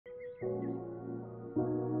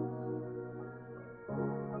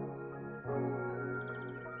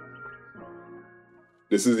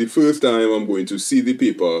This is the first time I'm going to see the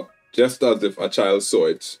paper just as if a child saw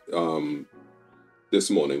it this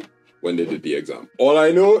morning when they did the exam. All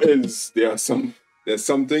I know is there's something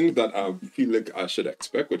that I feel like I should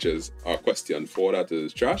expect, which is our question 4 that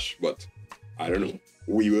is trash, but I don't know.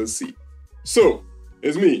 We will see. So,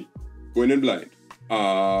 it's me, going in blind.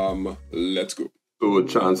 Let's go. So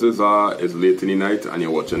chances are it's late in the night and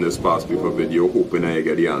you're watching this past paper video hoping that you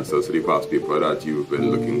get the answers to the past paper that you've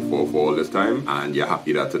been looking for all this time, and you're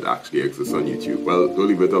happy that it actually exists on YouTube. Well, don't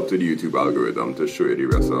leave it up to the YouTube algorithm to show you the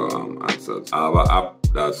rest of answers. I have an app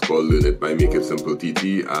that's called Learn It by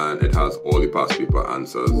makeITsimpleTT, and it has all the past paper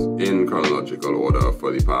answers in chronological order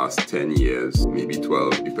for the past 10 years, maybe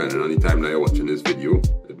 12, depending on the time that you're watching this video.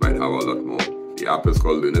 It might have a lot more. The app is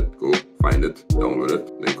called Learn It. Go find it, download it.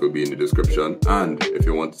 Link will be in the description. And if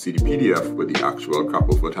you want to see the PDF with the actual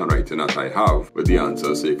crap-o-foot handwriting that I have with the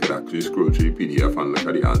answers, so you could actually scroll through the PDF and look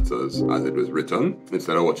at the answers as it was written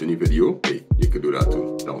instead of watching the video, hey, you could do that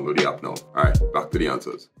too. Download the app now. Alright, back to the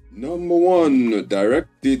answers. Number 1, direct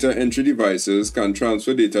data entry devices can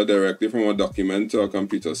transfer data directly from a document to a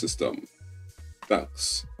computer system.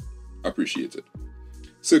 Thanks. Appreciate it.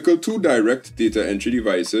 Circle 2 direct data entry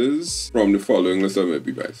devices from the following list of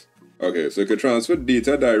devices. Okay, so you can transfer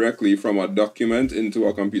data directly from a document into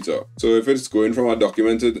a computer. So if it's going from a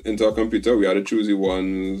document into a computer, we have to choose the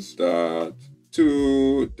ones that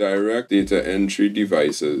 2 direct data entry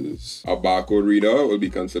devices. A barcode reader will be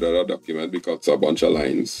considered a document because it's a bunch of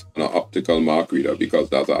lines, and an optical mark reader because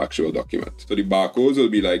that's an actual document. So the barcodes will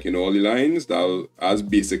be like, all the lines that as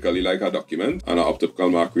basically like a document, and an optical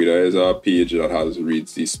mark reader is a page that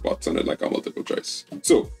reads these spots on it like a multiple choice.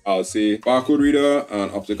 So I'll say barcode reader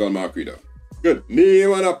and optical mark reader. Good.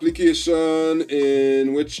 Name an application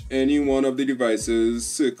in which any one of the devices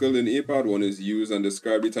circled in A part 1 is used, and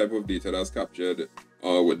describe the type of data that's captured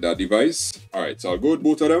with that device. Alright, so I'll go with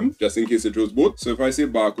both of them, just in case it was both. So if I say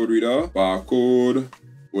barcode reader, barcode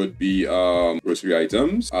would be grocery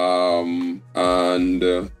items, and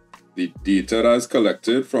the data that's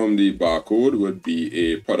collected from the barcode would be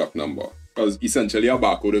a product number. Because essentially a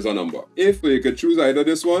barcode is a number. If you could choose either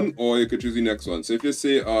this one or you could choose the next one. So if you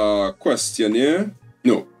say questionnaire,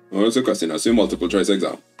 no, it's a questionnaire, say multiple choice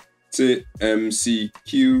exam. Say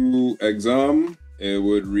MCQ exam, it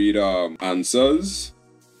would read answers.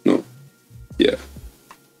 No, yeah.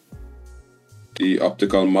 The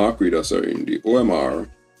optical mark reader, sorry, the OMR,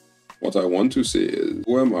 what I want to say is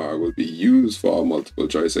OMR will be used for a multiple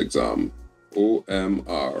choice exam.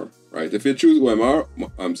 OMR. Right, if you choose OMR,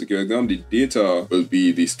 MCQ exam, the data will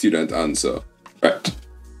be the student answer. Right.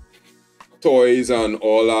 Toys and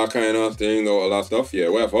all that kind of thing, all that stuff, yeah,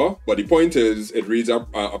 whatever. But the point is, it reads a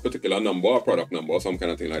particular number, a product number, some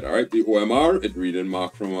kind of thing like that, right? The OMR, it reading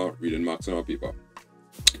marks from a paper.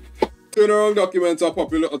 Turnaround documents are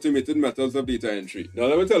popular automated methods of data entry. Now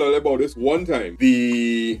let me tell you about this one time.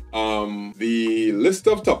 The list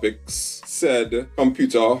of topics said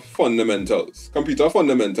computer fundamentals. Computer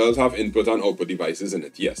fundamentals have input and output devices in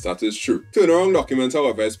it. Yes, that is true. Turnaround documents,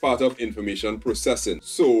 however, is part of information processing.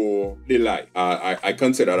 So they lie. I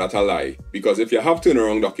consider that a lie, because if you have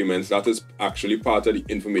turnaround documents, that is actually part of the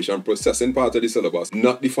information processing part of the syllabus,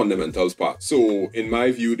 not the fundamentals part. So in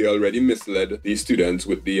my view, they already misled the students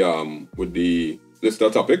with the list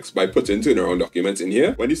of topics by putting turnaround documents in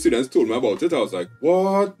here. When the students told me about it, I was like,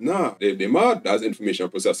 what? Nah, they mad. That's information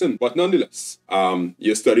processing. But nonetheless,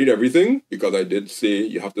 you studied everything, because I did say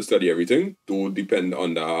you have to study everything. Don't depend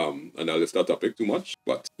on the list of topic too much.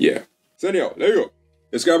 But yeah. So anyhow, there you go.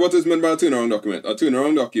 Describe what is meant by a turnaround document. A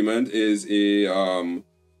turnaround document is a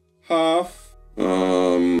half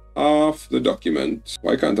the document.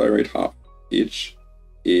 Why can't I write half?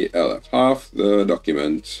 H-A-L-F. Half the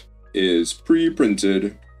document is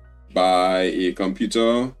pre-printed by a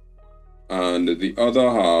computer, and the other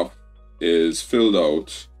half is filled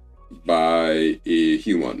out by a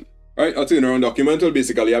human. Right? A turnaround document will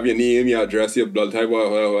basically have your name, your address, your blood type,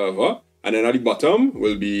 whatever. And then at the bottom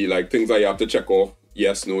will be like things that you have to check off.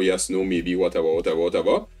 Yes, no, maybe, whatever.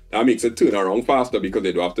 That makes it turn around faster because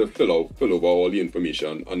they don't have to fill over all the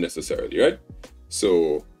information unnecessarily, right?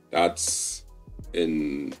 So that's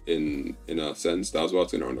in a sense, that's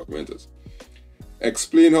what a turnaround document is.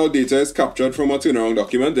 Explain how data is captured from a turnaround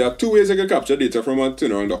document. There are 2 ways you can capture data from a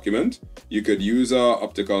turnaround document. You could use an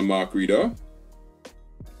optical mark reader.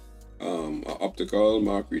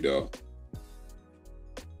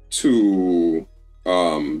 To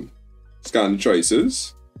scan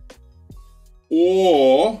choices.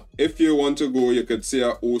 Or if you want to go, you could say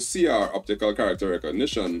a OCR, optical character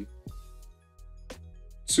recognition,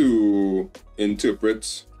 to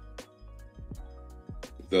interpret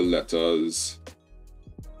the letters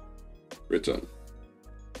return.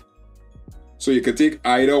 So you could take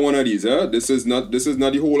either one of these. This is not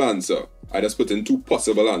the whole answer. I just put in 2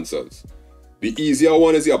 possible answers. The easier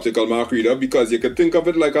one is the optical mark reader, because you could think of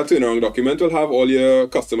it like a turnaround document will have all your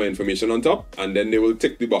customer information on top, and then they will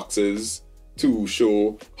tick the boxes to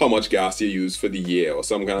show how much gas you use for the year or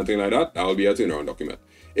some kind of thing like that. That will be a turnaround document.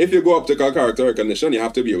 If you go optical character recognition, you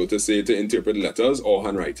have to be able to say to interpret letters or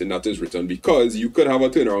handwriting that is written, because you could have a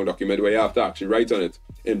turnaround document where you have to actually write on it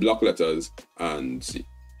in block letters and see.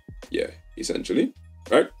 Yeah, essentially,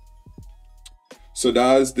 right? So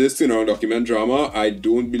that's this turnaround document drama. I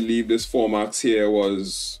don't believe this 4 marks here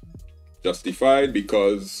was justified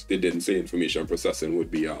because they didn't say information processing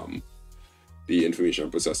would be the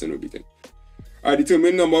information processing would be thing. I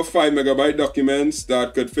determined number of 5 megabyte documents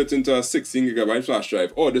that could fit into a 16 gigabyte flash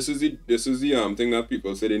drive. Oh, this is the thing that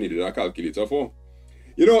people say they needed a calculator for.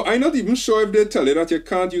 You know, I'm not even sure if they tell you that you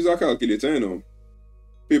can't use a calculator, you know.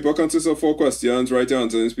 Paper consists of 4 questions. Write your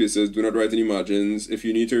answer in spaces. Do not write any margins. If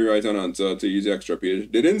you need to rewrite an answer to use the extra page.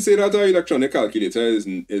 They didn't say that an electronic calculator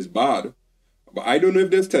is bad. But I don't know if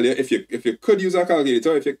they tell you if you could use a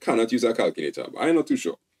calculator or if you cannot use a calculator. But I'm not too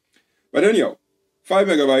sure. But anyhow, 5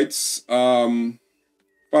 megabytes. 5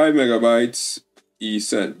 megabytes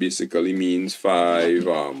ECent basically means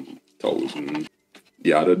 5,000.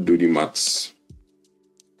 The other do the maths.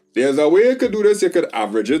 There's a way you could do this. You could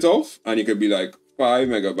average it off, and you could be like 5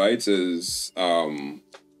 megabytes is a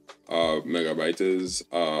gigabyte is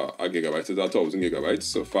 1,000 gigabytes.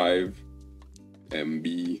 So 5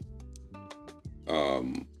 MB.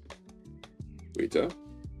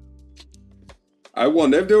 I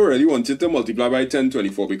wonder if they really wanted to multiply by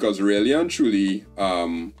 1024, because really and truly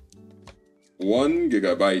 1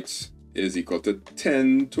 gigabyte is equal to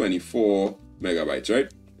 1024 megabytes,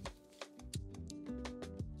 right?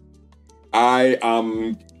 I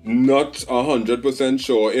am not 100%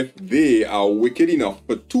 sure if they are wicked enough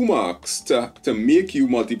for 2 marks to make you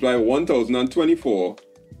multiply 1024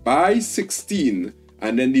 by 16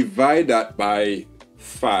 and then divide that by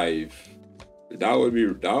 5. That would be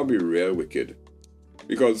real wicked.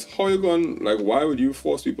 Because how you going, like, why would you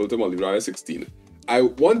force people to multiply by 16? I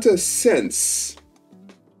want a sense.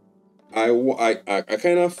 I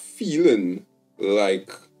kind of feeling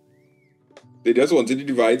like they just wanted to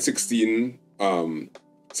divide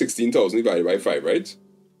 16,000 divided by 5, right?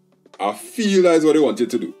 I feel that's what they wanted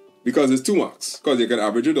to do. Because it's 2 marks. Because you can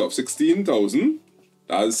average it off 16,000.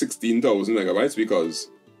 That's 16,000 megabytes, because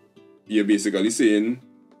you're basically saying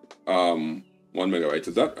 1 megabyte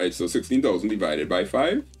is that, right? So 16,000 divided by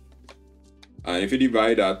 5. And if you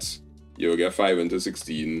divide that, you'll get 5 into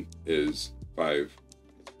 16 is 5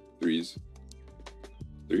 3s.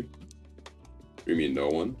 3. Remainder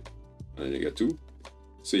 1. And then you get 2.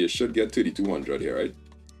 So you should get 3,200 here, right?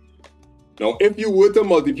 Now, if you were to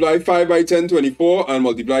multiply 5 by 1024 and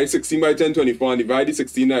multiply 16 by 1024 and divide the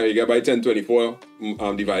 16 that you get by 1024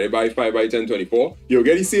 divided by 5 by 1024, you'll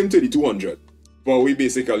get the same 3,200. But we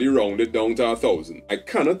basically rounded down to 1,000. I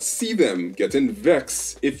cannot see them getting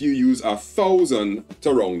vexed if you use 1,000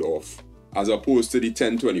 to round off, as opposed to the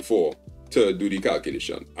 1024 to do the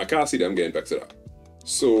calculation. I can't see them getting vexed at that.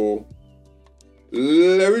 So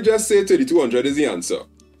let me just say 3,200 is the answer.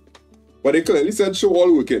 But they clearly said show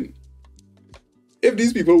all working. If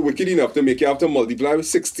these people are wicked enough to make you have to multiply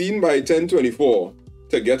 16 by 1024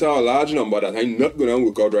 to get a large number that I'm not going to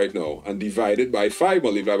work out right now, and divide it by 5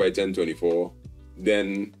 multiplied by 1024,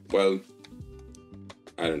 then, well,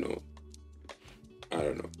 I don't know,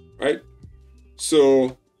 right?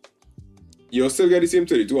 So you'll still get the same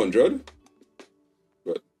 3,200,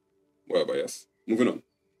 but whatever, yes. Moving on.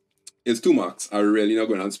 It's 2 marks. I'm really not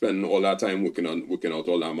going to spend all that time working out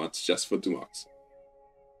all that maths just for 2 marks.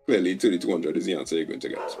 Clearly, 3,200 is the answer you're going to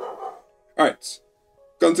get. Alright.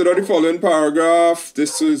 Consider the following paragraph.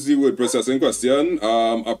 This is the word processing question.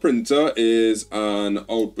 A printer is an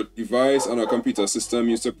output device and a computer system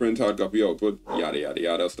used to print hard copy output. Yada, yada,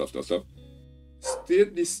 yada, stuff.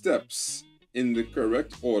 State the steps in the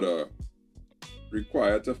correct order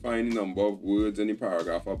required to find the number of words in the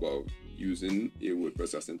paragraph above using a word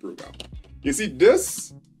processing program. You see,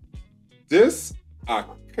 this, I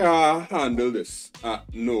can't handle this.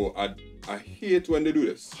 No, I hate when they do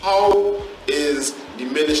this. How is the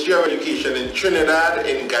Ministry of Education in Trinidad,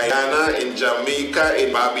 in Guyana, in Jamaica,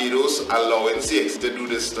 in Barbados allowing CSEC to do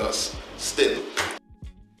this to us still?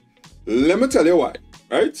 Let me tell you why,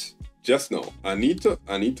 right? Just now, I need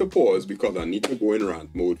to pause because I need to go in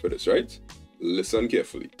rant mode for this, right? Listen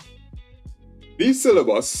carefully. The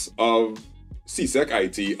syllabus of CSEC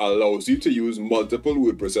IT allows you to use multiple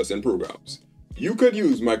word processing programs. You could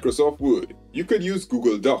use Microsoft Word, you could use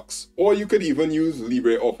Google Docs, or you could even use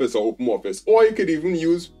LibreOffice or OpenOffice, or you could even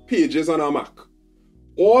use Pages on a Mac.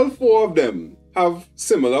 All four of them have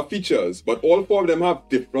similar features, but all four of them have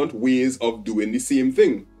different ways of doing the same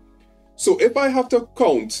thing. So if I have to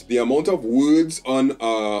count the amount of words on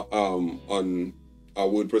a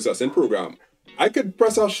word processing program, I could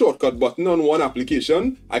press a shortcut button on one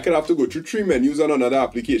application, I could have to go through 3 menus on another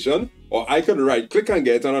application, or I could right click and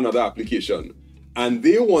get on another application. And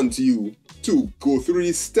they want you to go through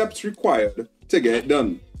the steps required to get it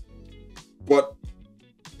done.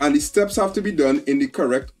 And the steps have to be done in the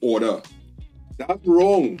correct order. That's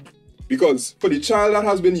wrong. Because for the child that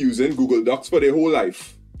has been using Google Docs for their whole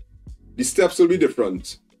life, the steps will be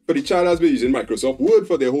different. For the child that has been using Microsoft Word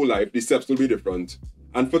for their whole life, the steps will be different.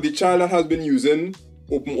 And for the child that has been using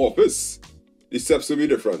OpenOffice, the steps will be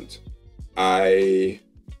different. I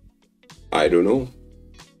don't know.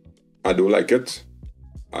 I don't like it.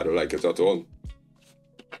 I don't like it at all.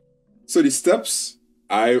 So the steps,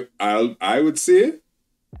 I would say,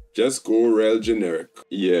 just go real generic.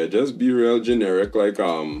 Yeah, just be real generic. Like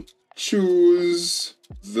choose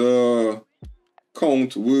the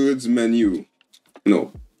count words menu.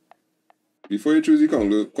 No. Before you choose the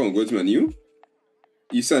count words menu,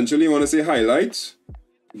 essentially you want to say highlight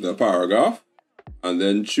the paragraph and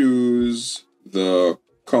then choose the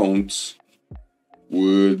count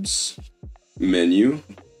words menu.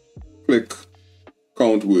 Click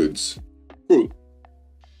count words. Cool.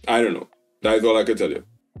 I don't know. That is all I can tell you.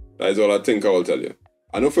 That is all I think I will tell you.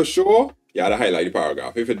 I know for sure you had to highlight the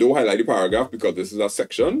paragraph. If you don't highlight the paragraph because this is a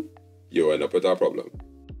section, you'll end up with a problem.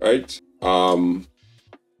 Right?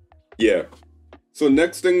 Yeah. So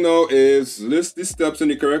next thing now is list the steps in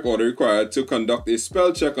the correct order required to conduct a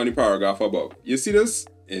spell check on the paragraph above. You see this?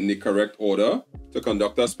 In the correct order to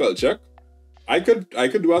conduct a spell check. I could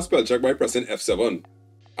do a spell check by pressing F7.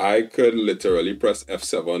 I could literally press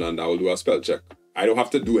F7 and I will do a spell check. I don't have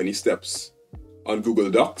to do any steps. On Google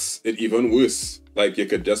Docs, it's even worse. Like you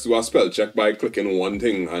could just do a spell check by clicking one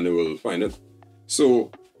thing and it will find it.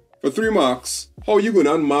 So for 3 marks, how are you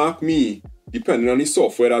gonna mark me depending on the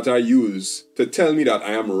software that I use to tell me that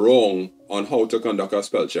I am wrong on how to conduct a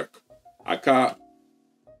spell check? I can't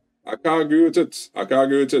agree with it. I can't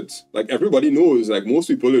agree with it. Like everybody knows, like most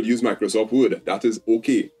people would use Microsoft Word. That is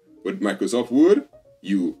okay. With Microsoft Word,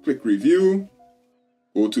 you click review,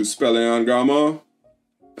 go to spelling and grammar,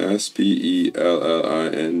 spelling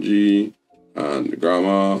and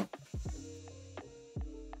grammar,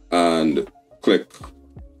 and click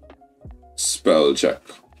spell check.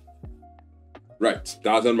 Right,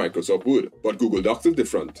 that's on Microsoft Word, but Google Docs is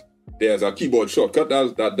different. There's a keyboard shortcut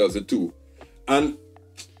that does it too. And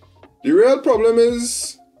the real problem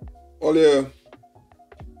is, this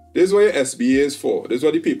is what your SBA is for. This is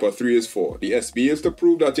what the paper 3 is for. The SBA is to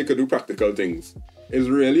prove that you can do practical things. It's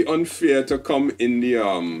really unfair to come in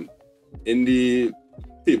the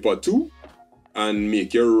paper 2 and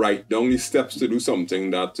make you write down the steps to do something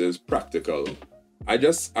that is practical. I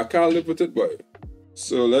can't live with it, boy.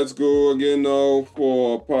 So let's go again now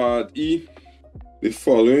for part E. The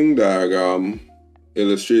following diagram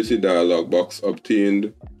illustrates the dialog box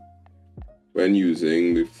obtained when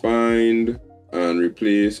using the find and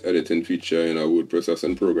replace editing feature in a word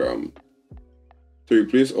processing program. To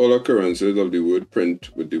replace all occurrences of the word print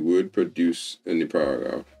with the word produce in the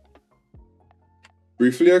paragraph.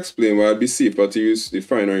 Briefly explain why it'd be safer to use the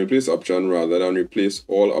find and replace option rather than replace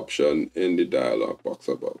all option in the dialog box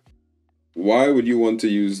above. Why would you want to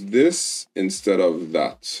use this instead of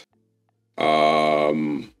that?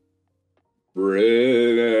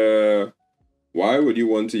 Why would you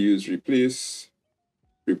want to use replace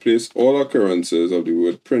all occurrences of the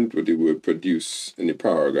word print with the word produce in the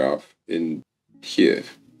paragraph in here?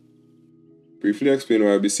 Briefly explain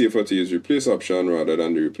why it'd be safer to use replace option rather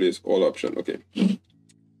than the replace all option. Okay.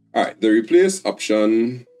 All right. The replace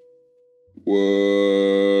option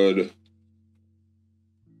would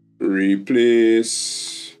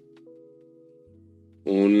replace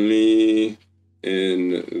only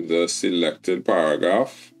in the selected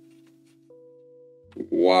paragraph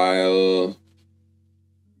while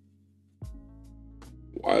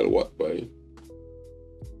what, boy?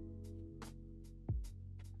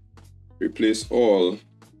 Replace all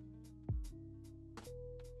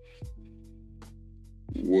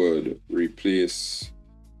would replace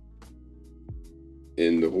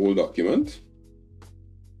in the whole document.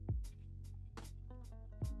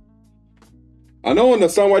 I don't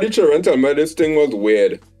understand why the children tell me this thing was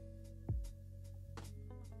weird.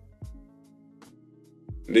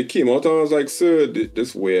 They came out and I was like, sir,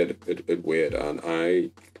 this weird. It weird. And I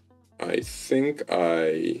think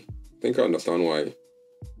I think I understand why.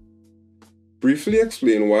 Briefly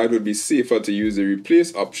explain why it would be safer to use the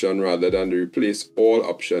replace option rather than the replace all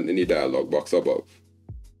option in the dialog box above.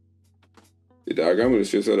 The diagram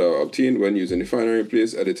illustrates that are obtained when using the find and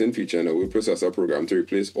replace editing feature in a word processor program to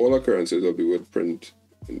replace all occurrences of the word print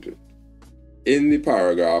in the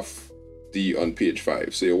paragraph D on page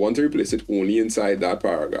 5. So you want to replace it only inside that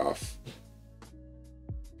paragraph.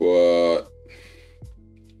 But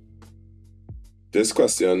this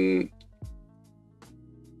question,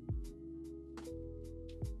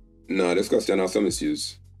 this question has some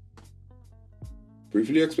issues.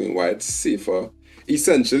 Briefly explain why it's safer.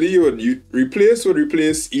 Essentially, replace would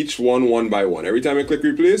replace each one by one. Every time I click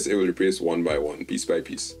replace, it will replace one by one, piece by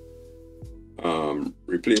piece.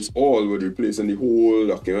 Replace all would replace in the whole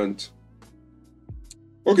document.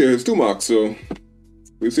 Okay, it's 2 marks, so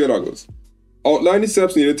we'll see how that goes. Outline the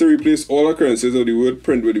steps needed to replace all occurrences of the word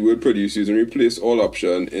print with the word produce using replace all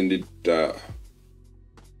option in the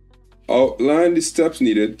outline the steps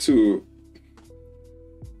needed to.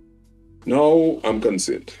 Now I'm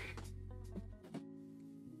concerned.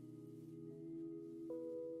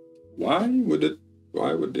 Why would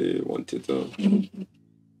they want it to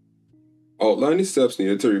outline the steps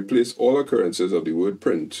needed to replace all occurrences of the word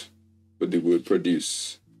print with the word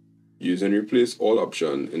produce using replace all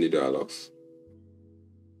option in the dialogues?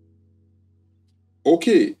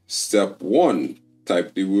 Okay, step 1,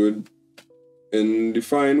 type the word in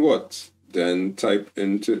define what, then type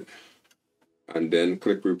into, and then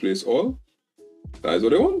click replace all. That is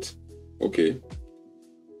what I want. Okay.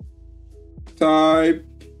 Type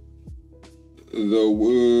the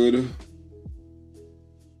word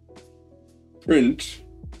print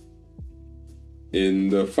in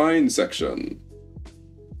the find section.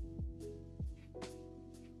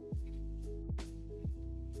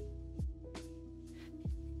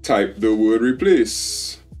 Type the word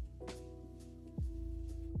replace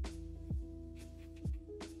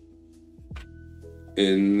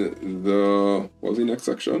in the, what's the next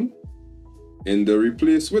section? In the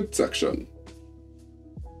replace with section.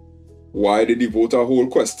 Why did he devote a whole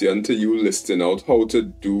question to you listing out how to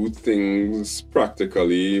do things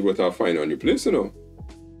practically with a find and replace, you know?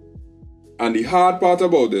 And the hard part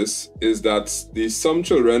about this is that there's some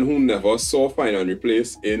children who never saw find and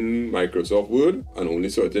replace in Microsoft Word and only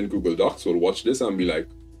saw it in Google Docs will watch this and be like,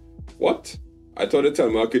 what? I thought they tell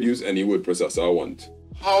me I could use any word processor I want.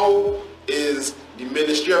 How is the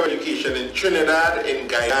Ministry of Education in Trinidad, in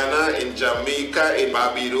Guyana, in Jamaica, in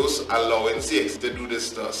Barbados allowing CSEC to do this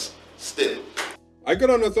to us still? I could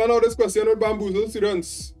understand how this question would bamboozle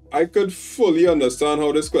students. I could fully understand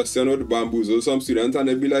how this question would bamboozle some students and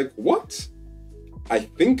they'd be like, what? I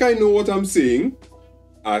think I know what I'm saying.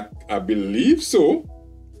 I believe so.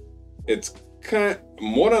 It's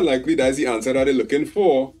more than likely that's the answer that they're looking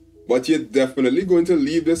for, but you're definitely going to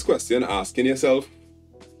leave this question asking yourself,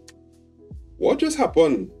 what just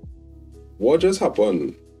happened? What just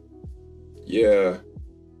happened? Yeah.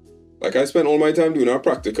 Like I spent all my time doing our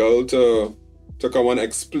practical to come and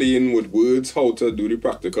explain with words how to do the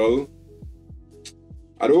practical.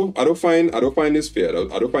 I don't find this fair.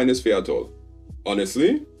 I don't find this fair at all.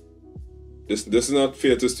 Honestly, this is not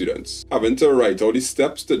fair to students. Having to write out the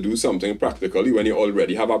steps to do something practically when you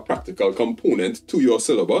already have a practical component to your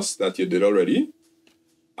syllabus that you did already,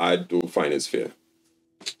 I don't find it's fair.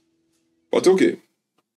 But okay,